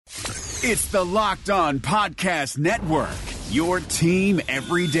It's the Locked On Podcast Network, your team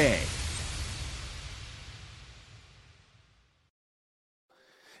every day.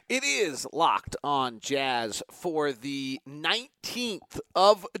 It is Locked On Jazz for the 19th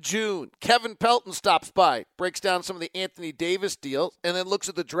of June. Kevin Pelton stops by, breaks down some of the Anthony Davis deals, and then looks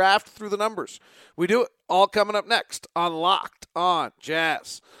at the draft through the numbers. We do it all coming up next on Locked On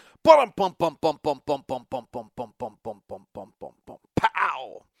Jazz. Pow!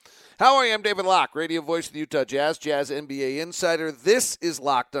 How are you? I'm David Locke, radio voice of the Utah Jazz, Jazz NBA insider. This is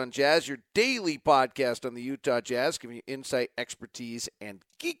Locked On Jazz, your daily podcast on the Utah Jazz, giving you insight, expertise, and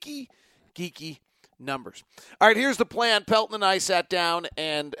geeky numbers. All right, here's the plan. Pelton and I sat down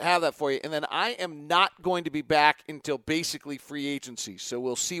and have that for you. And then I am not going to be back until basically free agency, so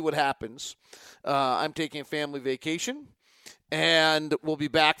we'll see what happens. I'm taking a family vacation, and we'll be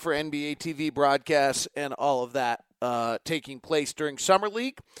back for NBA TV broadcasts and all of that. Taking place during Summer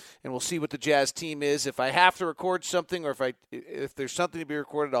League, and we'll see what the Jazz team is. If I have to record something, or if there's something to be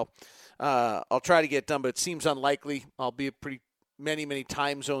recorded, I'll try to get it done. But it seems unlikely. I'll be many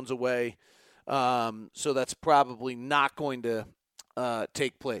time zones away, so that's probably not going to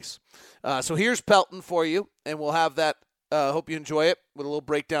take place. So here's Pelton for you, and we'll have that. Hope you enjoy it with a little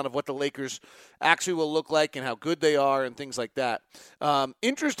breakdown of what the Lakers actually will look like and how good they are and things like that.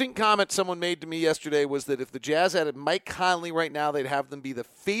 Interesting comment someone made to me yesterday was that if the Jazz added Mike Conley right now, they'd have them be the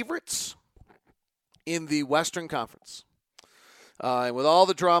favorites in the Western Conference. And with all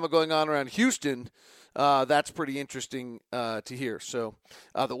the drama going on around Houston, that's pretty interesting to hear. So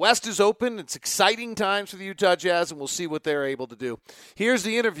the West is open. It's exciting times for the Utah Jazz, and we'll see what they're able to do. Here's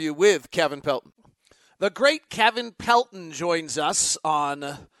the interview with Kevin Pelton. The great Kevin Pelton joins us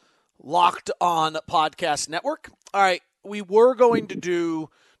on Locked On Podcast Network. All right, we were going to do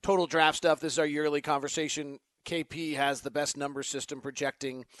total draft stuff. This is our yearly conversation. KP has the best number system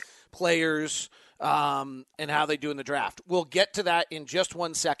projecting players and how they do in the draft. We'll get to that in just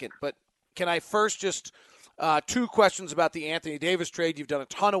 1 second. But can I first just two questions about the Anthony Davis trade? You've done a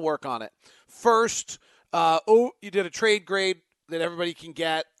ton of work on it. First, you did a trade grade that everybody can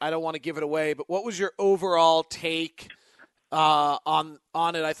get. I don't want to give it away, but what was your overall take on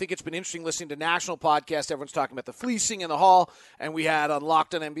it? I think it's been interesting listening to national podcasts. Everyone's talking about the fleecing in the hall, and we had on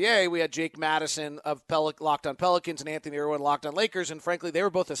Locked On NBA, we had Jake Madison of Locked On Pelicans and Anthony Irwin Locked On Lakers, and frankly, they were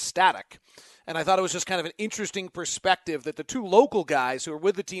both ecstatic. And I thought it was just kind of an interesting perspective that the two local guys who are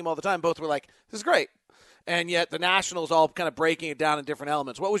with the team all the time both were like, this is great. And yet the Nationals all kind of breaking it down in different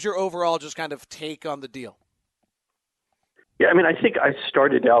elements. What was your overall just kind of take on the deal? Yeah, I mean, I think I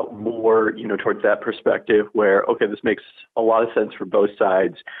started out more, towards that perspective where, okay, this makes a lot of sense for both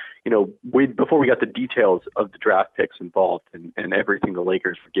sides. Before we got the details of the draft picks involved and everything the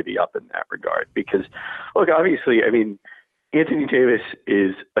Lakers were giving up in that regard. Because, look, obviously, I mean, Anthony Davis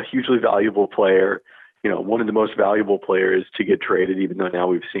is a hugely valuable player, one of the most valuable players to get traded, even though now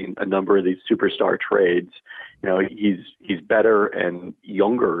we've seen a number of these superstar trades. He's better and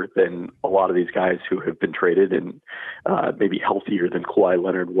younger than a lot of these guys who have been traded, and maybe healthier than Kawhi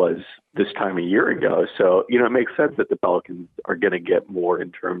Leonard was this time a year ago. So, it makes sense that the Pelicans are going to get more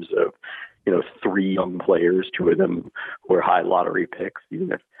in terms of, three young players, two of them were high lottery picks,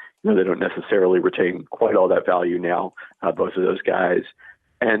 even if they don't necessarily retain quite all that value now, both of those guys.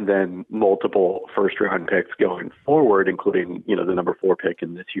 And then multiple first-round picks going forward, including, the number 4 pick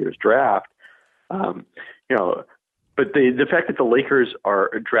in this year's draft. But the fact that the Lakers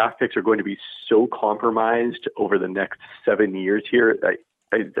draft picks are going to be so compromised over the next 7 years here,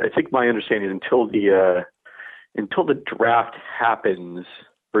 I think my understanding until the draft happens,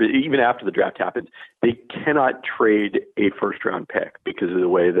 or even after the draft happens, they cannot trade a first-round pick because of the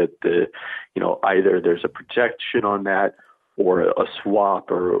way that either there's a protection on that, or a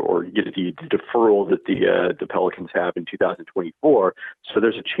swap, or the deferral that the Pelicans have in 2024. So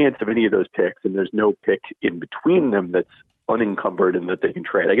there's a chance of any of those picks, and there's no pick in between them that's unencumbered and that they can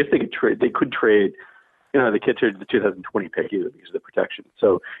trade. I guess they could trade. They can't trade the 2020 pick either because of the protection.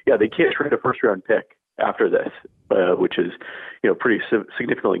 So yeah, they can't trade a first-round pick after this, which is pretty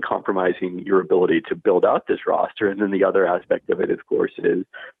significantly compromising your ability to build out this roster. And then the other aspect of it, of course, is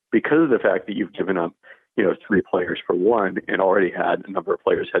because of the fact that you've given up 3 players for one and already had a number of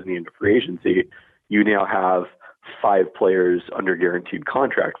players heading into free agency, you now have 5 players under guaranteed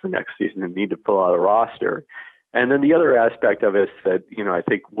contract for next season and need to fill out a roster. And then the other aspect of it that, I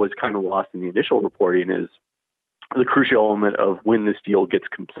think was kind of lost in the initial reporting is the crucial element of when this deal gets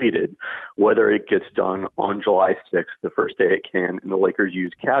completed, whether it gets done on July 6th, the first day it can, and the Lakers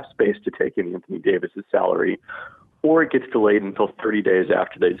use cap space to take in Anthony Davis's salary, or it gets delayed until 30 days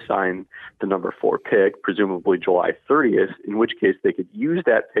after they sign the number 4 pick, presumably July 30th, in which case they could use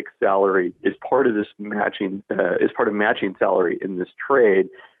that pick salary as part of this matching salary in this trade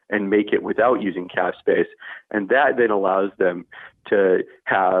and make it without using cap space. And that then allows them to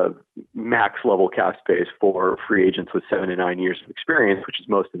have max level cap space for free agents with 7 to 9 years of experience, which is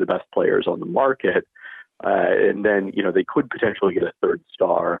most of the best players on the market. And then, they could potentially get a third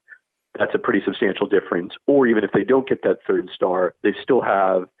star. That's a pretty substantial difference. Or even if they don't get that third star, they still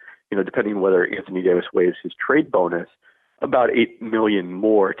have, depending on whether Anthony Davis waives his trade bonus, about $8 million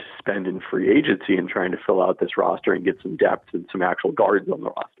more to spend in free agency and trying to fill out this roster and get some depth and some actual guards on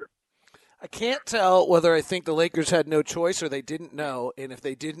the roster. I can't tell whether I think the Lakers had no choice or they didn't know, and if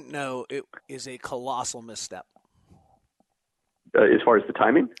they didn't know, it is a colossal misstep. As far as the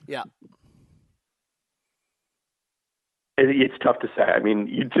timing? Yeah. It's tough to say. I mean,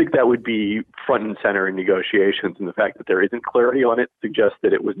 you'd think that would be front and center in negotiations, and the fact that there isn't clarity on it suggests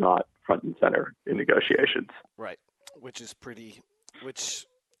that it was not front and center in negotiations. Right, which is pretty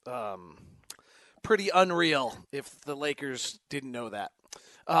unreal if the Lakers didn't know that.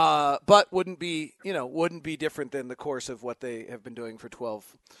 But wouldn't be different than the course of what they have been doing for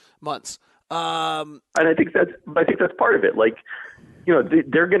 12 months. And I think that's part of it.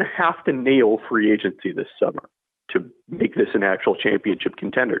 They're going to have to nail free agency this summer to make this an actual championship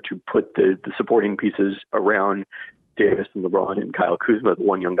contender, to put the supporting pieces around Davis and LeBron and Kyle Kuzma, the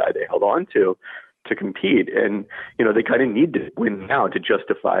one young guy they held on to compete. And, they kind of need to win now to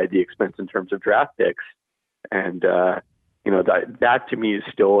justify the expense in terms of draft picks. And, that to me is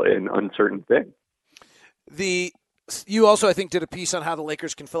still an uncertain thing. You also, I think, did a piece on how the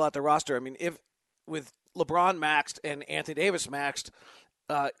Lakers can fill out their roster. I mean, if with LeBron maxed and Anthony Davis maxed,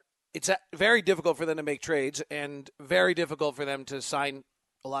 it's very difficult for them to make trades and very difficult for them to sign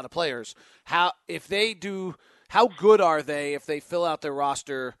a lot of players. How good are they if they fill out their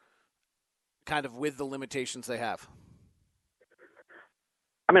roster kind of with the limitations they have?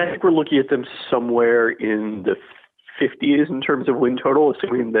 I mean, I think we're looking at them somewhere in the 50s in terms of win total,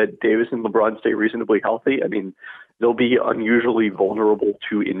 assuming that Davis and LeBron stay reasonably healthy. I mean, they'll be unusually vulnerable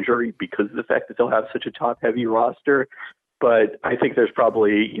to injury because of the fact that they'll have such a top-heavy roster. But I think there's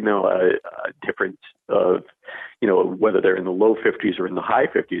probably, a difference of, whether they're in the low 50s or in the high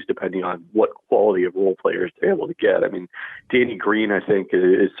 50s, depending on what quality of role players they're able to get. I mean, Danny Green, I think,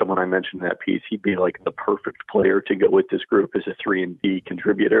 is someone I mentioned in that piece. He'd be like the perfect player to go with this group as a 3-and-D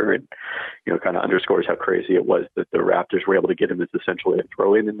contributor, and, kind of underscores how crazy it was that the Raptors were able to get him as essentially a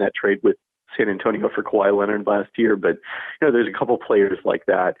throw-in in that trade with San Antonio for Kawhi Leonard last year. But, there's a couple players like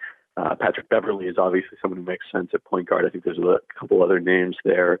that. Patrick Beverley is obviously someone who makes sense at point guard. I think there's a couple other names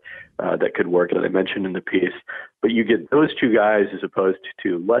there that could work, that I mentioned in the piece. But you get those two guys as opposed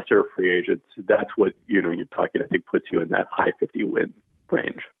to lesser free agents. That's what, you're talking, I think, puts you in that high 50 win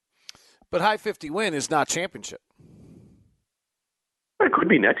range. But high 50 win is not championship. It could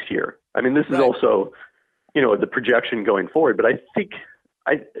be next year. I mean, this is also, the projection going forward. But I think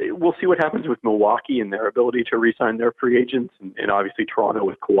we'll see what happens with Milwaukee and their ability to re-sign their free agents, and obviously Toronto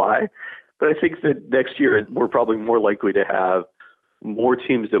with Kawhi. But I think that next year we're probably more likely to have more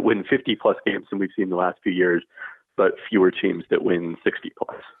teams that win 50-plus games than we've seen the last few years, but fewer teams that win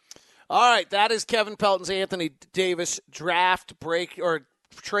 60-plus. All right, that is Kevin Pelton's Anthony Davis draft break or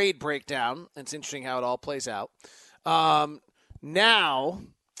trade breakdown. It's interesting how it all plays out. Now,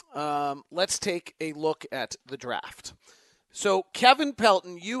 let's take a look at the draft. So, Kevin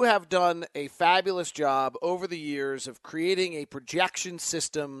Pelton, you have done a fabulous job over the years of creating a projection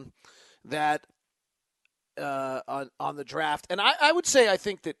system that on the draft. And I would say I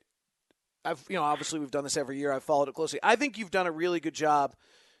think that obviously we've done this every year. I've followed it closely. I think you've done a really good job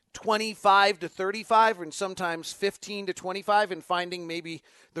 25 to 35 and sometimes 15 to 25 in finding maybe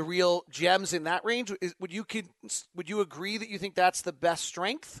the real gems in that range. Would you agree that you think that's the best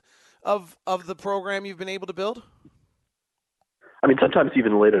strength of the program you've been able to build? I mean, sometimes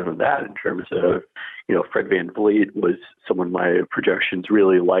even later than that, in terms of, Fred VanVleet was someone my projections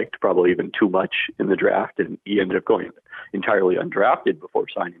really liked, probably even too much in the draft, and he ended up going entirely undrafted before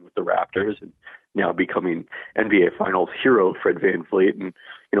signing with the Raptors and now becoming NBA Finals hero Fred VanVleet. And,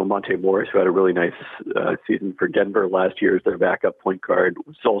 Monte Morris, who had a really nice season for Denver last year as their backup point guard,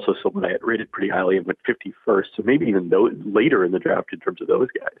 was also someone I had rated pretty highly and went 51st, so maybe even later in the draft in terms of those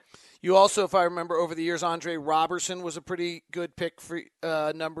guys. You also, if I remember over the years, Andre Robertson was a pretty good pick for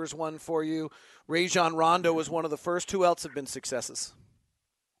numbers one for you. Rajon Rondo was one of the first. Who else have been successes?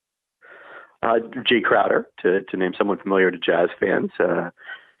 Jay Crowder, to name someone familiar to Jazz fans.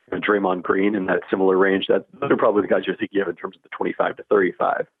 Draymond Green in that similar range. Those are probably the guys you're thinking of in terms of the 25 to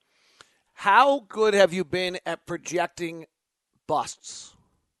 35. How good have you been at projecting busts?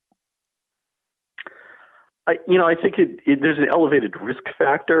 I think there's an elevated risk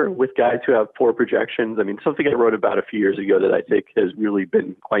factor with guys who have poor projections. I mean, something I wrote about a few years ago that I think has really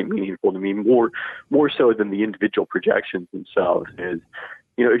been quite meaningful to me, more so than the individual projections themselves, is,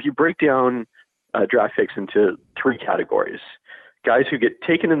 if you break down draft picks into three categories: guys who get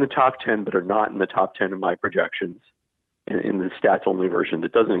taken in the top 10 but are not in the top 10 of my projections in the stats-only version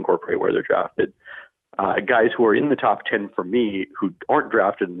that doesn't incorporate where they're drafted; guys who are in the top 10 for me who aren't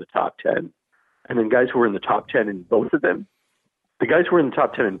drafted in the top 10; and then guys who are in the top 10 in both of them. The guys who are in the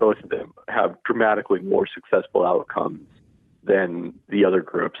top 10 in both of them have dramatically more successful outcomes than the other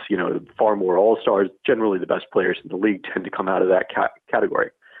groups. Far more all-stars. Generally, the best players in the league tend to come out of that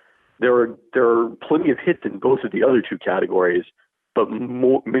category. There are plenty of hits in both of the other two categories, but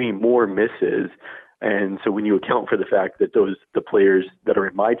many more misses. And so when you account for the fact that the players that are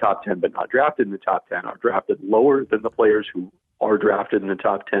in my top 10 but not drafted in the top 10 are drafted lower than the players who are drafted in the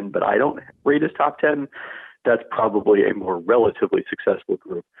top 10, but I don't rate as top 10, that's probably a more relatively successful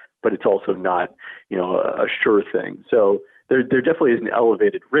group, but it's also not, a sure thing. So there definitely is an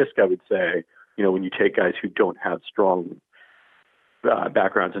elevated risk, I would say, when you take guys who don't have strong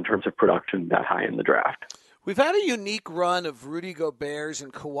backgrounds in terms of production that high in the draft. We've had a unique run of Rudy Gobert's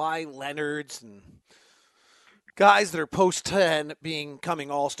and Kawhi Leonard's and guys that are post-10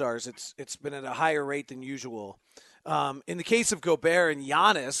 becoming all-stars. It's been at a higher rate than usual. In the case of Gobert and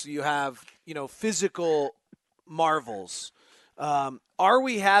Giannis, you have, physical marvels. Are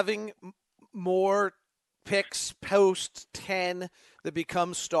we having more picks post-10 that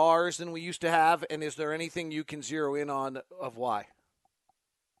become stars than we used to have? And is there anything you can zero in on of why?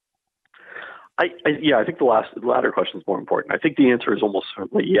 I think the latter question is more important. I think the answer is almost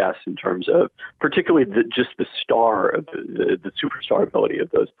certainly yes, in terms of particularly just the star of the superstar ability of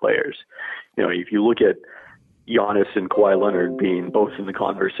those players. If you look at Giannis and Kawhi Leonard being both in the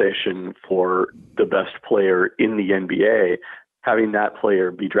conversation for the best player in the NBA, having that player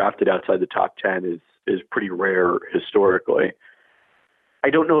be drafted outside the top 10 is pretty rare historically.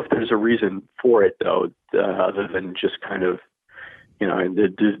 I don't know if there's a reason for it, though, other than just kind of,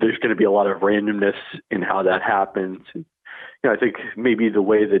 there's going to be a lot of randomness in how that happens. And, I think maybe the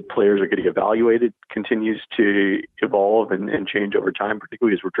way that players are getting evaluated continues to evolve and change over time,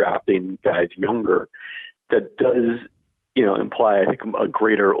 particularly as we're drafting guys younger. That does, imply, I think, a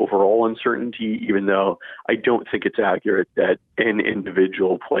greater overall uncertainty, even though I don't think it's accurate that an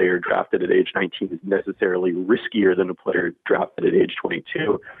individual player drafted at age 19 is necessarily riskier than a player drafted at age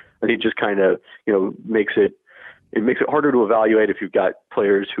 22. I think it just kind of, makes it harder to evaluate if you've got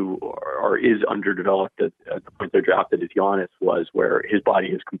players who is underdeveloped at the point they're drafted, as Giannis was, where his body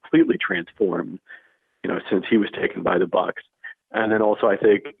is completely transformed, since he was taken by the Bucks. And then also, I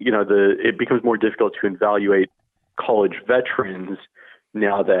think, it becomes more difficult to evaluate college veterans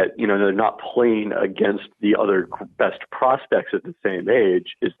now that, they're not playing against the other best prospects at the same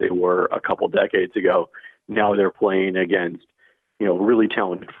age as they were a couple decades ago. Now they're playing against, really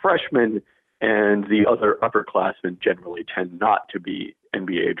talented freshmen, and the other upperclassmen generally tend not to be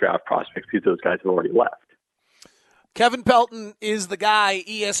NBA draft prospects because those guys have already left. Kevin Pelton is the guy,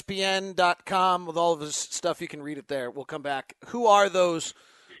 ESPN.com, with all of his stuff. You can read it there. We'll come back. Who are those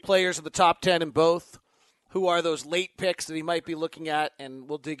players in the top 10 in both? Who are those late picks that he might be looking at? And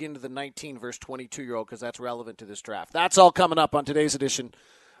we'll dig into the 19 versus 22-year-old because that's relevant to this draft. That's all coming up on today's edition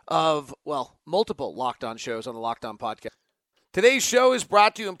of, multiple Locked On shows on the Locked On podcast. Today's show is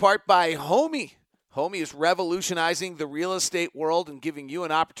brought to you in part by Homey. Homey is revolutionizing the real estate world and giving you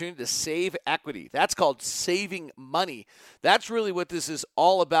an opportunity to save equity. That's called saving money. That's really what this is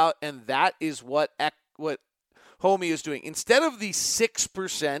all about, and that is what Homey is doing. Instead of the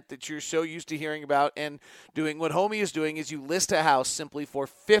 6% that you're so used to hearing about and doing, what Homey is doing is you list a house simply for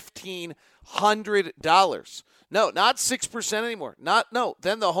 $1,500. No, not 6% anymore.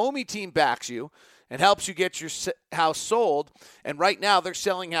 Then the Homey team backs you and helps you get your house sold. And right now, they're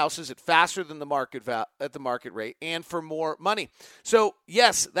selling houses at faster than the market at the market rate and for more money. So,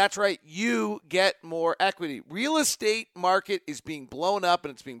 yes, that's right. You get more equity. Real estate market is being blown up,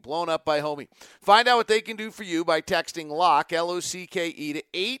 and it's being blown up by Homey. Find out what they can do for you by texting Locke, L-O-C-K-E, to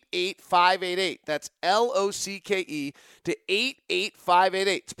 88588. That's L-O-C-K-E to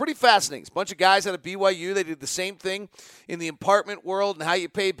 88588. It's pretty fascinating. It's a bunch of guys out of BYU. They did the same thing in the apartment world and how you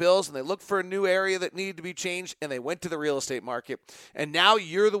pay bills, and they looked for a new area that needed to be changed, and they went to the real estate market, and now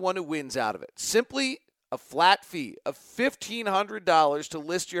you're the one who wins out of it. Simply a flat fee of $1,500 to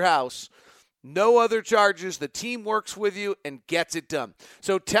list your house. No other charges. The team works with you and gets it done.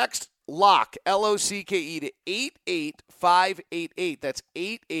 So text Locke, L-O-C-K-E, to 88588. That's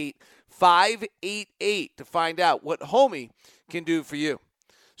 88588. 588 to find out what homie can do for you.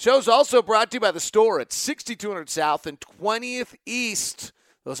 Show's also brought to you by the store at 6200 South and 20th East.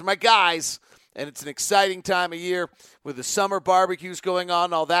 Those are my guys. And it's an exciting time of year with the summer barbecues going on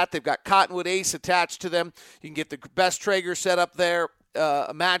and all that. They've got Cottonwood Ace attached to them. You can get the best Traeger set up there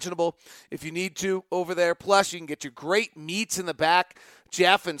imaginable if you need to over there. Plus, you can get your great meats in the back.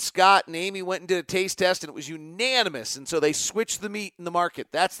 Jeff and Scott and Amy went and did a taste test, and it was unanimous, and so they switched the meat in the market.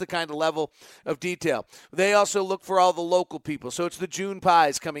 That's the kind of level of detail. They also look for all the local people, so it's the June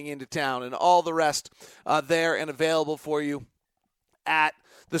pies coming into town and all the rest there and available for you at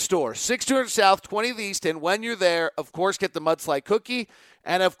the store. 6200 South, 20th East, and when you're there, of course, get the mudslide cookie,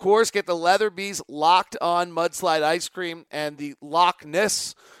 and of course, get the Leatherby's Locked On Mudslide Ice Cream and the Loch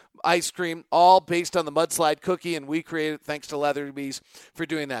Ness ice cream, all based on the mudslide cookie, and we created thanks to Leatherby's for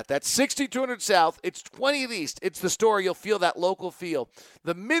doing that. That's 6200 South. It's 20th East. It's the store. You'll feel that local feel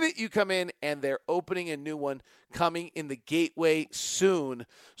the minute you come in, and they're opening a new one coming in the Gateway soon.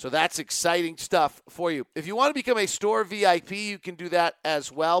 So that's exciting stuff for you. If you want to become a store VIP, you can do that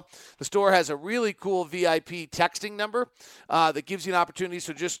as well. The store has a really cool VIP texting number that gives you an opportunity.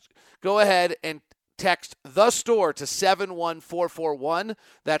 So just go ahead and text the store to 71441.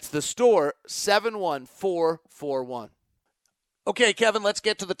 That's the store, 71441. Okay, Kevin, let's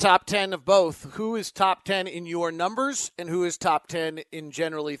get to the top 10 of both. Who is top 10 in your numbers, and who is top 10 in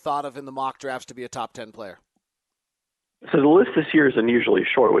generally thought of in the mock drafts to be a top 10 player? So the list this year is unusually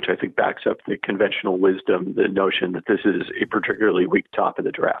short, which I think backs up the conventional wisdom, the notion that this is a particularly weak top of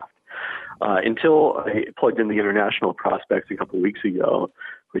the draft. Until I plugged in the international prospects a couple of weeks ago,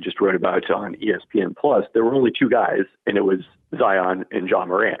 we just wrote about it on ESPN Plus, there were only two guys, and it was Zion and John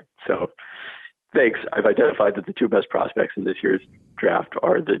Morant. So thanks. I've identified that the two best prospects in this year's draft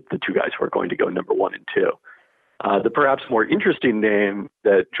are the two guys who are going to go number 1 and 2. The perhaps more interesting name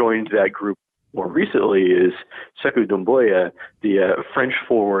that joined that group more recently is Sekou Doumbouya, the French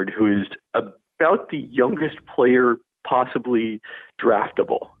forward who is about the youngest player possibly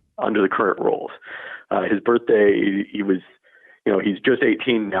draftable under the current rules. His birthday, he's just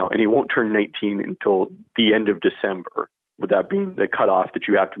 18 now, and he won't turn 19 until the end of December, with that being the cutoff that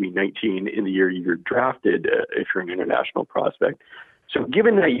you have to be 19 in the year you're drafted if you're an international prospect. So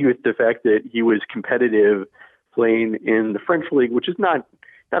given that youth, the fact that he was competitive playing in the French league, which is not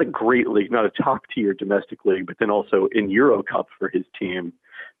a great league, not a top-tier domestic league, but then also in Euro Cup for his team,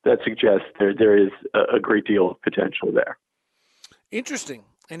 that suggests there is a great deal of potential there. Interesting.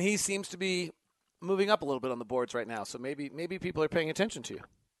 And he seems to be moving up a little bit on the boards right now, so maybe people are paying attention to you.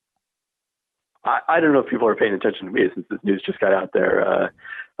 I don't know if people are paying attention to me since this news just got out there.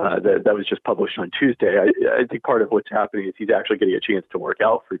 That was just published on Tuesday. I think part of what's happening is he's actually getting a chance to work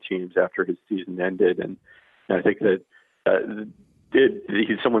out for teams after his season ended, and I think that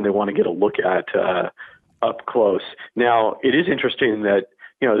he's someone they want to get a look at up close. Now, it is interesting that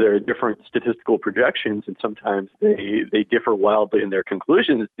there are different statistical projections, and sometimes they differ wildly in their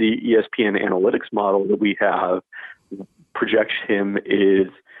conclusions. The ESPN analytics model that we have projects him is,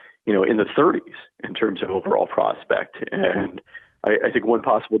 in the 30s in terms of overall prospect. And I think one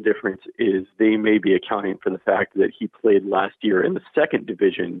possible difference is they may be accounting for the fact that he played last year in the second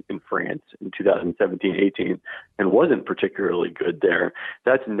division in France in 2017-18 and wasn't particularly good there.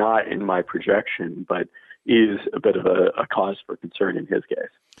 That's not in my projection, but is a bit of a cause for concern in his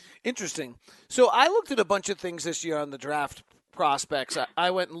case. Interesting. So I looked at a bunch of things this year on the draft prospects. I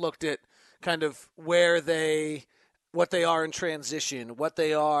went and looked at kind of what they are in transition, what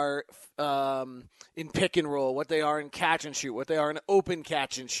they are in pick and roll, what they are in catch and shoot, what they are in open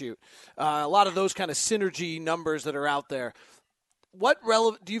catch and shoot. A lot of those kind of synergy numbers that are out there.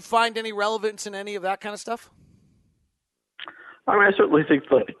 Do you find any relevance in any of that kind of stuff? I certainly think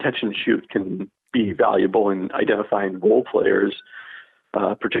that catch and shoot can be valuable in identifying role players,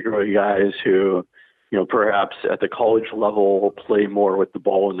 particularly guys who, perhaps at the college level play more with the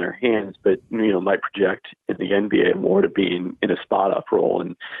ball in their hands, but, might project in the NBA more to being in a spot-up role.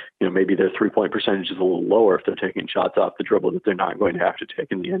 And, maybe their three-point percentage is a little lower if they're taking shots off the dribble that they're not going to have to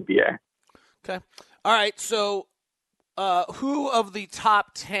take in the NBA. Okay. All right. So who of the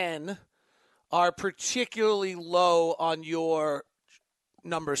top 10 are particularly low on your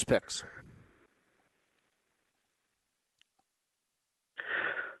numbers picks?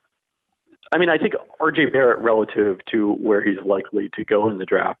 I think R.J. Barrett relative to where he's likely to go in the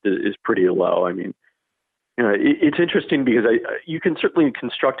draft is pretty low. It's interesting because you can certainly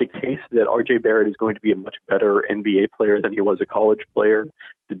construct a case that R.J. Barrett is going to be a much better NBA player than he was a college player.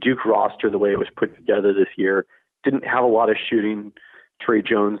 The Duke roster, the way it was put together this year, didn't have a lot of shooting. Trey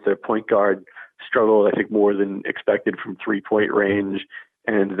Jones, their point guard, struggled, I think, more than expected from three-point range.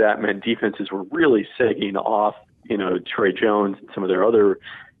 And that meant defenses were really sagging off, Trey Jones and some of their other,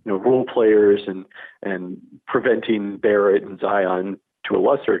 role players and preventing Barrett and Zion to a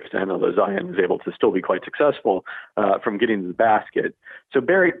lesser extent, although Zion was able to still be quite successful, from getting to the basket. So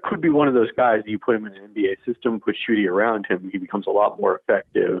Barrett could be one of those guys that you put him in an NBA system, put Shooty around him, he becomes a lot more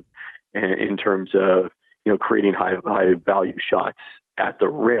effective in terms of, creating high value shots at the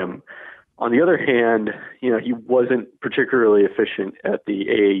rim. On the other hand, he wasn't particularly efficient at the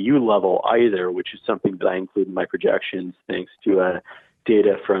AAU level either, which is something that I include in my projections thanks to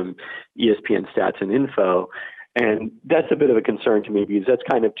data from ESPN Stats and Info. And that's a bit of a concern to me because that's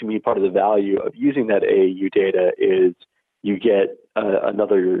kind of, to me, part of the value of using that AAU data is you get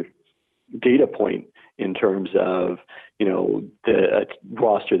another data point in terms of, the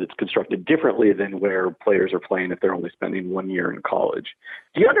roster that's constructed differently than where players are playing if they're only spending 1 year in college.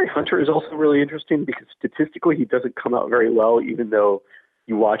 DeAndre Hunter is also really interesting because statistically he doesn't come out very well, even though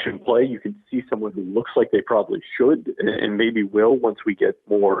you watch him play, you can see someone who looks like they probably should and maybe will once we get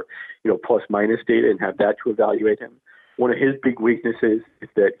more, plus minus data and have that to evaluate him. One of his big weaknesses is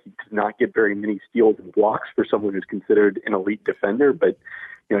that he does not get very many steals and blocks for someone who's considered an elite defender, but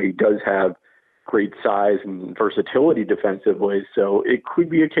he does have great size and versatility defensively. So it could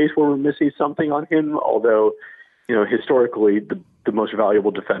be a case where we're missing something on him, although, historically the most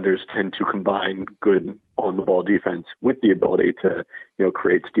valuable defenders tend to combine good on-the-ball defense with the ability to,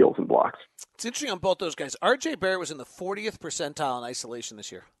 create steals and blocks. It's interesting on both those guys. R.J. Barrett was in the 40th percentile in isolation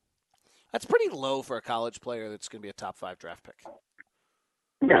this year. That's pretty low for a college player that's going to be a top 5 draft pick.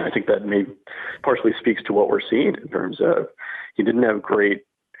 Yeah, I think that maybe partially speaks to what we're seeing in terms of he didn't have great,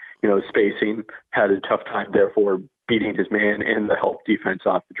 spacing, had a tough time, therefore, beating his man and the help defense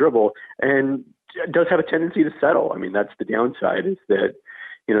off the dribble, and does have a tendency to settle. I mean, that's the downside is that,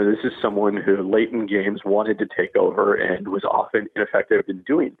 this is someone who late in games wanted to take over and was often ineffective in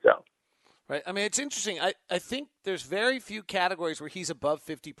doing so. Right. I mean, it's interesting. I think there's very few categories where he's above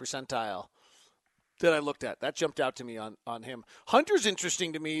 50 percentile that I looked at. That jumped out to me on him. Hunter's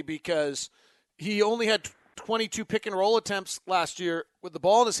interesting to me because he only had 22 pick-and-roll attempts last year with the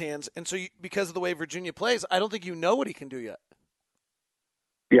ball in his hands, and so because of the way Virginia plays, I don't think you know what he can do yet.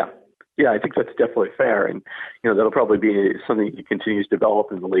 Yeah, I think that's definitely fair, and that'll probably be something he continues to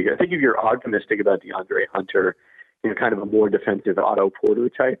develop in the league. I think if you're optimistic about DeAndre Hunter, kind of a more defensive Otto Porter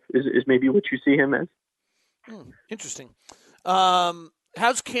type is maybe what you see him as. Interesting.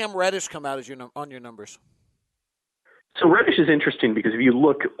 How's Cam Reddish come out as on your numbers? So Reddish is interesting because if you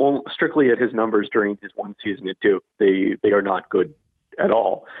look strictly at his numbers during his one season at Duke, they are not good at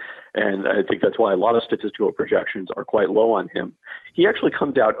all. And I think that's why a lot of statistical projections are quite low on him. He actually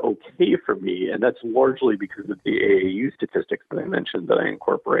comes out okay for me, and that's largely because of the AAU statistics that I mentioned that I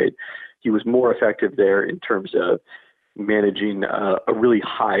incorporate. He was more effective there in terms of managing a really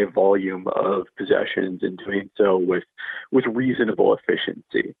high volume of possessions and doing so with reasonable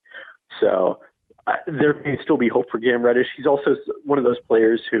efficiency. So there may still be hope for Cam Reddish. He's also one of those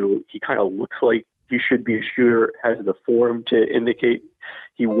players who he kind of looks like he should be a shooter, has the form to indicate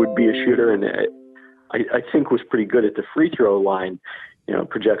he would be a shooter, and I think was pretty good at the free throw line,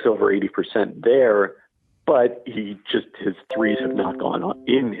 projects over 80% there, but his threes have not gone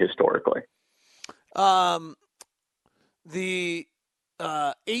in historically. The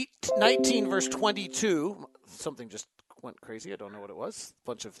 19 verse 22, something just went crazy. I don't know what it was. A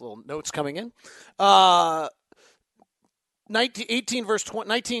bunch of little notes coming in.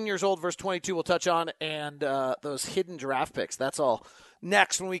 19 years old verse 22 we'll touch on, and those hidden draft picks. That's all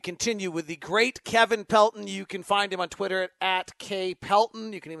next when we continue with the great Kevin Pelton. You can find him on Twitter at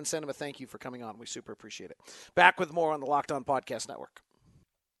 @KPelton. You can even send him a thank you for coming on. We super appreciate it. Back with more on the Locked On Podcast Network.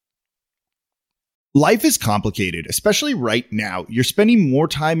 Life is complicated, especially right now. You're spending more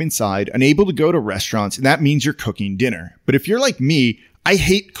time inside, unable to go to restaurants, and that means you're cooking dinner. But if you're like me, I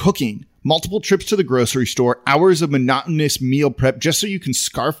hate cooking. Multiple trips to the grocery store, hours of monotonous meal prep just so you can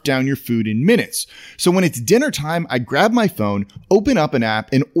scarf down your food in minutes. So when it's dinner time, I grab my phone, open up an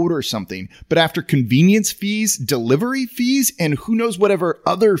app, and order something. But after convenience fees, delivery fees, and who knows whatever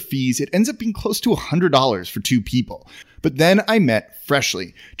other fees, it ends up being close to $100 for 2 people. But then I met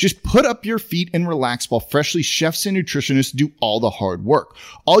Freshly. Just put up your feet and relax while Freshly chefs and nutritionists do all the hard work.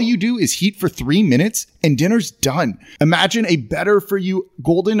 All you do is heat for 3 minutes and dinner's done. Imagine a better for you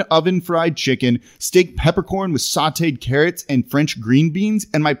golden oven fried chicken, steak peppercorn with sauteed carrots and French green beans,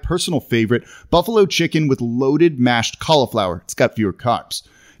 and my personal favorite, buffalo chicken with loaded mashed cauliflower. It's got fewer carbs.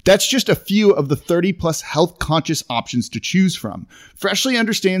 That's just a few of the 30 plus health conscious options to choose from. Freshly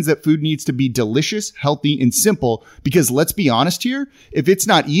understands that food needs to be delicious, healthy, and simple because let's be honest here, if it's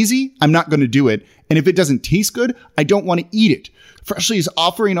not easy, I'm not going to do it. And if it doesn't taste good, I don't want to eat it. Freshly is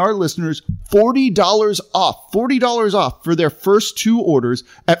offering our listeners $40 off for their first 2 orders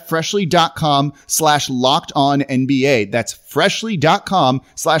at freshly.com/lockedonnba. That's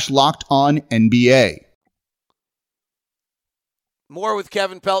freshly.com/lockedonnba. More with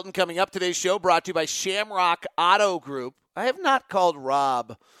Kevin Pelton coming up. Today's show brought to you by Shamrock Auto Group. I have not called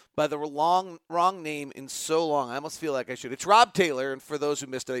Rob by the wrong name in so long. I almost feel like I should. It's Rob Taylor, and for those who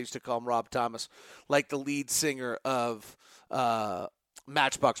missed it, I used to call him Rob Thomas, like the lead singer of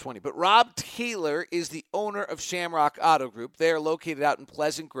Matchbox 20. But Rob Taylor is the owner of Shamrock Auto Group. They are located out in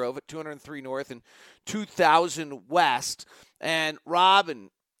Pleasant Grove at 203 North and 2000 West. And Rob and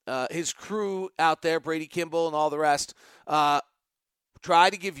his crew out there, Brady Kimball and all the rest,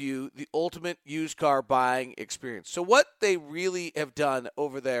 try to give you the ultimate used car buying experience. So what they really have done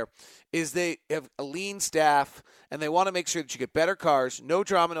over there is they have a lean staff, and they want to make sure that you get better cars, no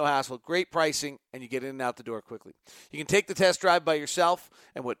drama, no hassle, great pricing, and you get in and out the door quickly. You can take the test drive by yourself,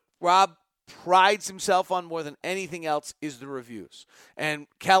 and what Rob prides himself on more than anything else is the reviews. And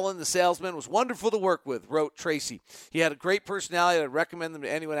Kellen, the salesman, was wonderful to work with, wrote Tracy. He had a great personality. I'd recommend them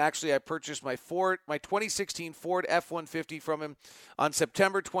to anyone. Actually, I purchased my 2016 Ford F-150 from him on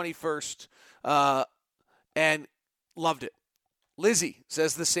September 21st and loved it. Lizzie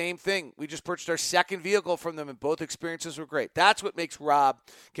says the same thing. We just purchased our second vehicle from them, and both experiences were great. That's what makes Rob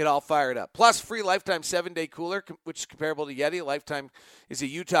get all fired up. Plus, free Lifetime 7-day cooler, which is comparable to Yeti. Lifetime is a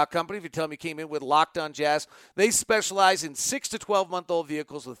Utah company. If you tell me you came in with Locked On Jazz, they specialize in 6 to 12-month-old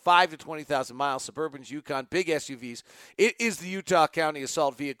vehicles with 5 to 20,000 miles, Suburbans, Yukon, big SUVs. It is the Utah County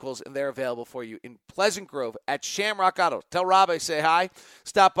Assault Vehicles, and they're available for you in Pleasant Grove at Shamrock Auto. Tell Rob I say hi.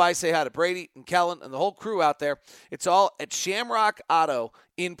 Stop by, say hi to Brady and Kellen and the whole crew out there. It's all at Shamrock Auto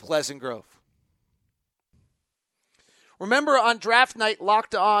in Pleasant Grove. Remember on draft night,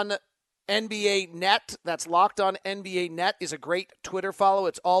 Locked On NBA Net, that's Locked On NBA Net, is a great Twitter follow.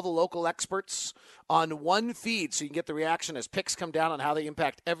 It's all the local experts on one feed, so you can get the reaction as picks come down on how they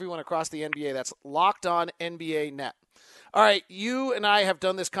impact everyone across the NBA. That's Locked On NBA Net. All right, you and I have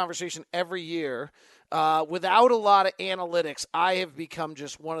done this conversation every year. Without a lot of analytics, I have become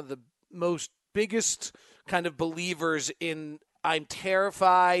just one of the most biggest kind of believers in I'm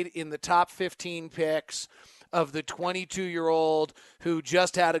terrified in the top 15 picks of the 22-year-old who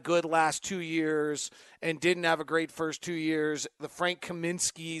just had a good last 2 years and didn't have a great first 2 years, the Frank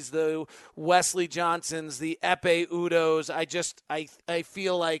Kaminsky's, the Wesley Johnsons, the Epe Udos. I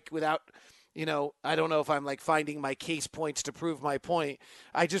feel like without, I don't know if I'm like finding my case points to prove my point.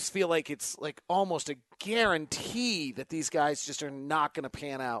 I just feel like it's like almost a guarantee that these guys just are not going to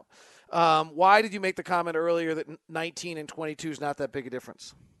pan out. Why did you make the comment earlier that 19 and 22 is not that big a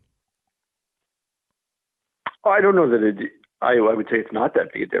difference? I don't know that I would say it's not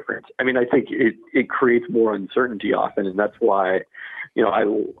that big a difference. I mean, I think it creates more uncertainty often, and that's why,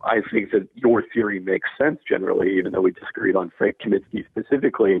 I think that your theory makes sense generally, even though we disagreed on Frank Kaminsky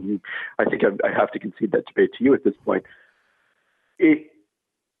specifically. And I think I have to concede that debate to you at this point. If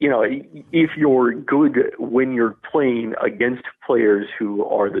you're good when you're playing against players who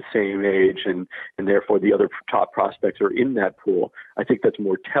are the same age and therefore the other top prospects are in that pool, I think that's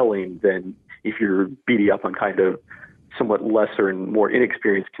more telling than if you're beating up on kind of somewhat lesser and more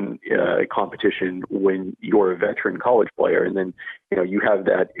inexperienced competition when you're a veteran college player. And then, you have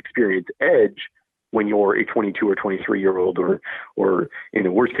that experience edge when you're a 22 or 23-year-old or in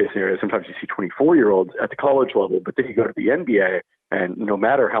the worst case scenario, sometimes you see 24-year-olds at the college level, but then you go to the NBA and no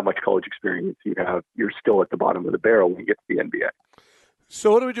matter how much college experience you have, you're still at the bottom of the barrel when you get to the NBA.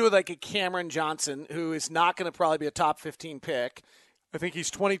 So what do we do with like a Cameron Johnson, who is not going to probably be a top 15 pick? I think he's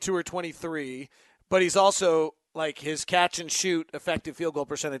 22 or 23, but he's also like his catch and shoot effective field goal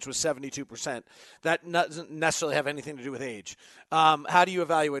percentage was 72%. That doesn't necessarily have anything to do with age. How do you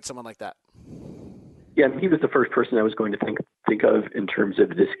evaluate someone like that? Yeah, he was the first person I was going to think of in terms of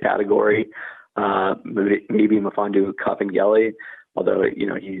this category. Maybe Mfiondu Kabengele, although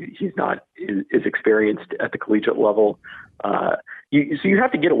he's not as experienced at the collegiate level. So you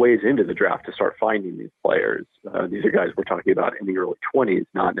have to get a ways into the draft to start finding these players. These are guys we're talking about in the early 20s,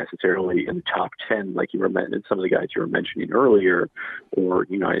 not necessarily in the top 10 like you were some of the guys you were mentioning earlier. Or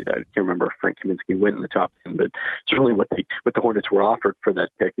I can't remember if Frank Kaminsky went in the top 10, but certainly what the Hornets were offered for that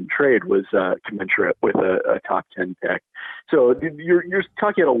pick in trade was commensurate with a top 10 pick. So you're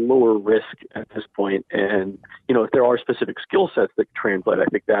talking at a lower risk at this point, and if there are specific skill sets that translate, I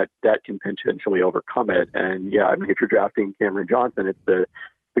think that can potentially overcome it. And yeah, I mean, if you're drafting Cameron Johnson, it's the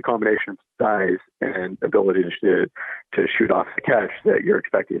the combination of size and ability to shoot off the catch that you're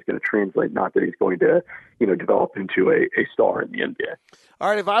expecting is going to translate, not that he's going to, develop into a star in the NBA. All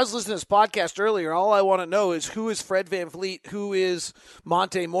right, if I was listening to this podcast earlier, all I want to know is who is Fred VanVleet, who is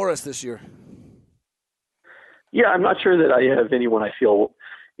Monte Morris this year? Yeah, I'm not sure that I have anyone I feel,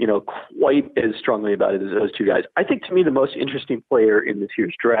 quite as strongly about it as those two guys. I think to me the most interesting player in this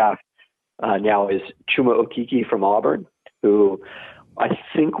year's draft now is Chuma Okeke from Auburn, who I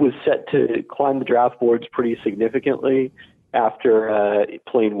think was set to climb the draft boards pretty significantly after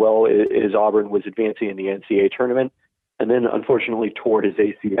playing well as Auburn was advancing in the NCAA tournament, and then unfortunately tore his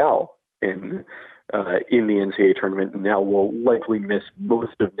ACL in the NCAA tournament, and now will likely miss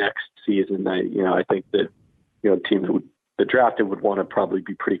most of next season. I think that teams that drafted would want to probably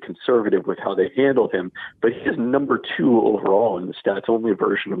be pretty conservative with how they handled him, but he is number 2 overall in the stats-only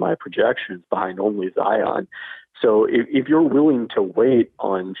version of my projections, behind only Zion. So if you're willing to wait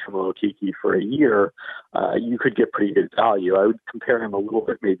on Chuma Okeke for a year, you could get pretty good value. I would compare him a little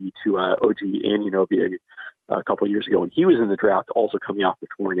bit maybe to OG Anunoby a couple of years ago when he was in the draft, also coming off the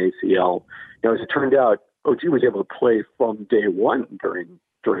torn ACL. As it turned out, OG was able to play from day one during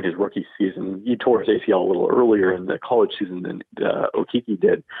his rookie season. He tore his ACL a little earlier in the college season than Okeke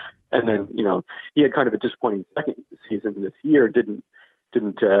did. And then, he had kind of a disappointing second season this year, didn't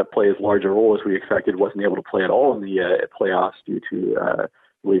play as large a role as we expected, wasn't able to play at all in the playoffs due to, I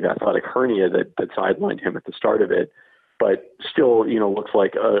believe, athletic hernia that sidelined him at the start of it. But still, looks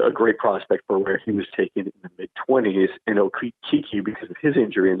like a great prospect for where he was taken in the mid-20s. And Okeke, because of his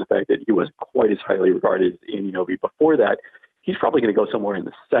injury and the fact that he wasn't quite as highly regarded as Anunoby before that, he's probably going to go somewhere in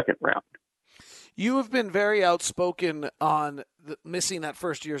the second round. You have been very outspoken on missing that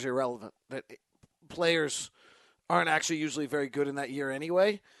first year is irrelevant, that players aren't actually usually very good in that year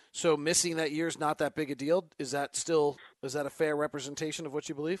anyway. So missing that year is not that big a deal. Is that a fair representation of what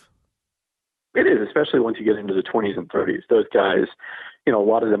you believe? It is, especially once you get into the 20s and 30s. Those guys, a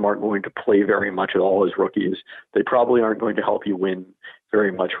lot of them aren't going to play very much at all as rookies. They probably aren't going to help you win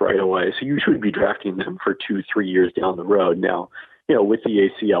very much right away. So you should be drafting them for 2-3 years down the road. Now, with the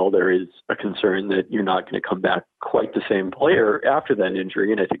ACL, there is a concern that you're not going to come back quite the same player after that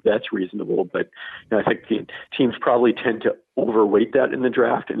injury, and I think that's reasonable. But I think teams probably tend to overweight that in the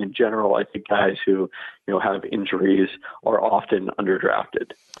draft, and in general, I think guys who have injuries are often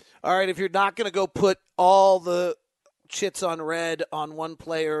underdrafted. All right, if you're not going to go put all the chits on red on one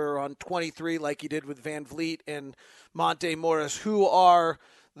player or on 23 like you did with VanVleet and Monte Morris, who are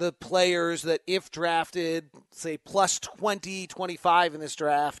the players that if drafted, say, plus 20, 25 in this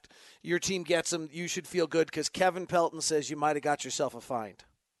draft, your team gets them, you should feel good because Kevin Pelton says you might have got yourself a find?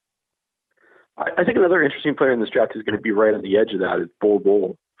 I think another interesting player in this draft is going to be right on the edge of that is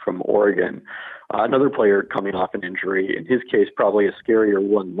Bol from Oregon. Another player coming off an injury, in his case, probably a scarier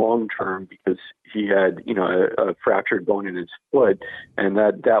one long-term because he had, a fractured bone in his foot, and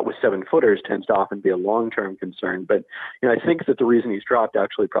that with 7-footers tends to often be a long-term concern. But, I think that the reason he's dropped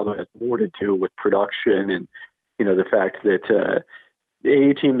actually probably has more to do with production and, the fact that the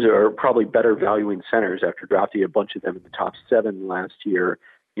AA teams are probably better valuing centers after drafting a bunch of them in the top 7 last year.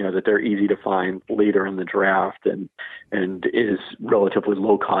 That they're easy to find later in the draft and is relatively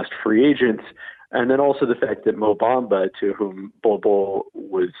low-cost free agents. And then also the fact that Mo Bamba, to whom Bol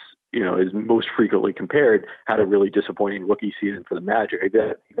was, is most frequently compared, had a really disappointing rookie season for the Magic.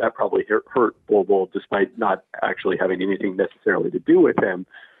 That probably hurt Bol despite not actually having anything necessarily to do with him.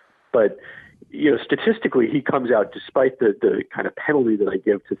 But statistically, he comes out, despite the kind of penalty that I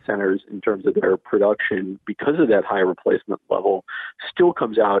give to centers in terms of their production, because of that high replacement level, still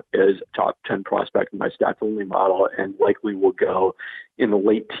comes out as a top 10 prospect in my stats-only model and likely will go in the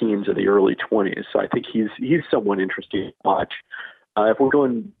late teens or the early 20s. So I think he's someone interesting to watch. If we're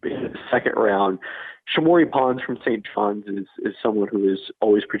going in the second round, Shamori Pons from St. John's is someone who is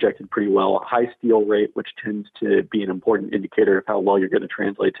always projected pretty well. A high steal rate, which tends to be an important indicator of how well you're going to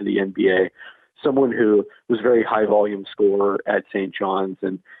translate to the NBA. Someone who was a very high volume scorer at St. John's.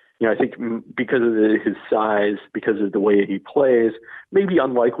 And, I think because of his size, because of the way he plays, maybe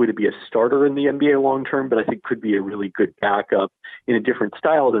unlikely to be a starter in the NBA long term, but I think could be a really good backup in a different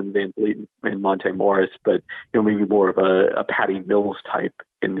style than VanVleet and Monte Morris, but maybe more of a Patty Mills type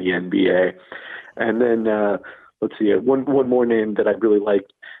in the NBA. And then let's see, one more name that I really like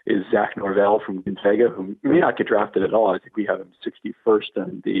is Zach Norvell from Gonzaga, who may not get drafted at all. I think we have him 61st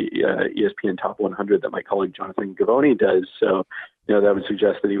on the ESPN Top 100 that my colleague Jonathan Gavoni does. So, that would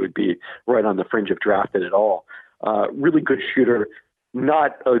suggest that he would be right on the fringe of drafted at all. Really good shooter,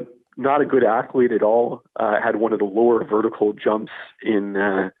 not a not a good athlete at all. Had one of the lower vertical jumps in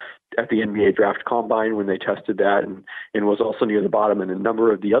at the NBA draft combine when they tested that, and was also near the bottom in a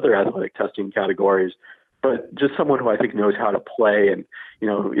number of the other athletic testing categories. But just someone who I think knows how to play and,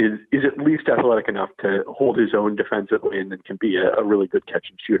 is at least athletic enough to hold his own defensively and then can be a really good catch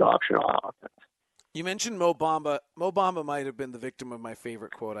and shoot option on offense. You mentioned Mo Bamba. Mo Bamba might have been the victim of my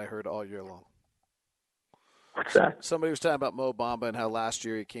favorite quote I heard all year long. What's that? Somebody was talking about Mo Bamba and how last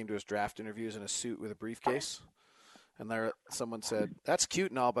year he came to his draft interviews in a suit with a briefcase. And there, someone said, "That's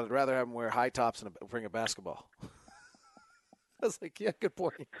cute and all, but I'd rather have him wear high tops and bring a basketball." I was like, yeah, good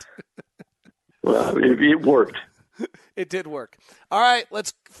point. Well, it worked. It did work. All right,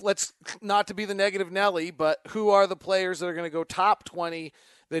 let's not to be the negative Nelly, but who are the players that are going to go top 20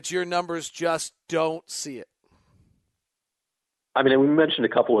 that your numbers just don't see it? I mean, we mentioned a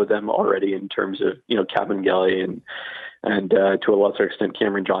couple of them already in terms of, Kabengele and to a lesser extent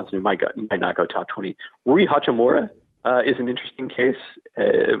Cameron Johnson, who might not go top 20. Rui Hachimura is an interesting case.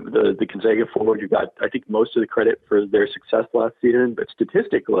 The Gonzaga forward, you got, I think, most of the credit for their success last season, but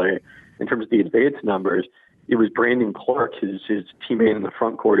statistically, in terms of the advanced numbers, it was Brandon Clark, his teammate in the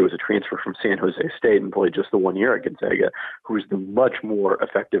front court, who was a transfer from San Jose State and played just the 1 year at Gonzaga, who was the much more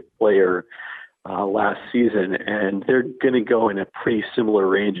effective player last season. And they're going to go in a pretty similar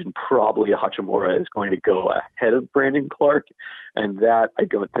range, and probably Hachimura is going to go ahead of Brandon Clark. And that, I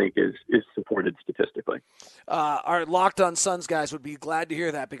don't think, is supported statistically. Our Locked On Suns guys would be glad to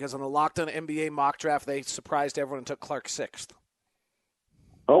hear that, because on the Locked On NBA mock draft, they surprised everyone and took Clark 6th.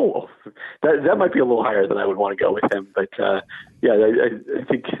 Oh, that might be a little higher than I would want to go with him. But, I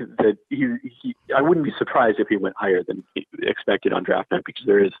think that I wouldn't be surprised if he went higher than he expected on draft night, because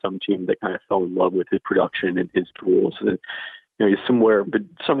there is some team that kind of fell in love with his production and his tools. And, he's somewhere, but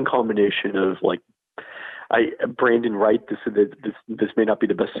some combination of Brandon Wright. This may not be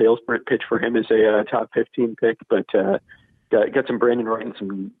the best sales pitch for him as a top 15 pick, but got some Brandon Wright and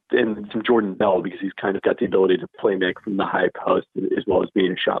some Jordan Bell, because he's kind of got the ability to play make from the high post as well as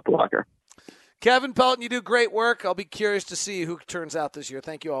being a shot blocker. Kevin Pelton, you do great work. I'll be curious to see who turns out this year.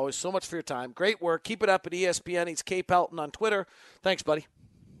 Thank you always so much for your time. Great work. Keep it up at ESPN. He's K Pelton on Twitter. Thanks, buddy.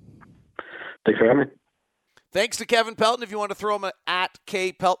 Thanks for having me. Thanks to Kevin Pelton. If you want to throw him at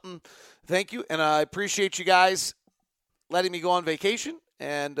K Pelton, thank you. And I appreciate you guys letting me go on vacation.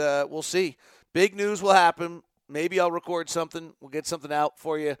 And we'll see. Big news will happen. Maybe I'll record something. We'll get something out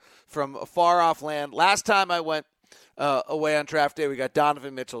for you from a far-off land. Last time I went away on draft day, we got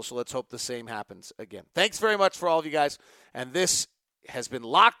Donovan Mitchell, so let's hope the same happens again. Thanks very much for all of you guys. And this has been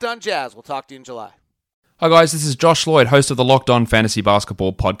Locked On Jazz. We'll talk to you in July. Hi guys, this is Josh Lloyd, host of the Locked On Fantasy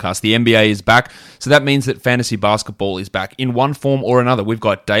Basketball podcast. The NBA is back, so that means that fantasy basketball is back in one form or another. We've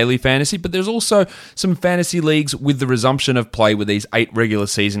got daily fantasy, but there's also some fantasy leagues with the resumption of play with these 8 regular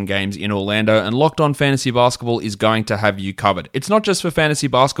season games in Orlando, and Locked On Fantasy Basketball is going to have you covered. It's not just for fantasy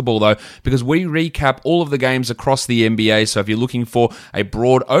basketball though, because we recap all of the games across the NBA, so if you're looking for a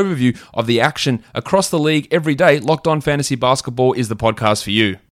broad overview of the action across the league every day, Locked On Fantasy Basketball is the podcast for you.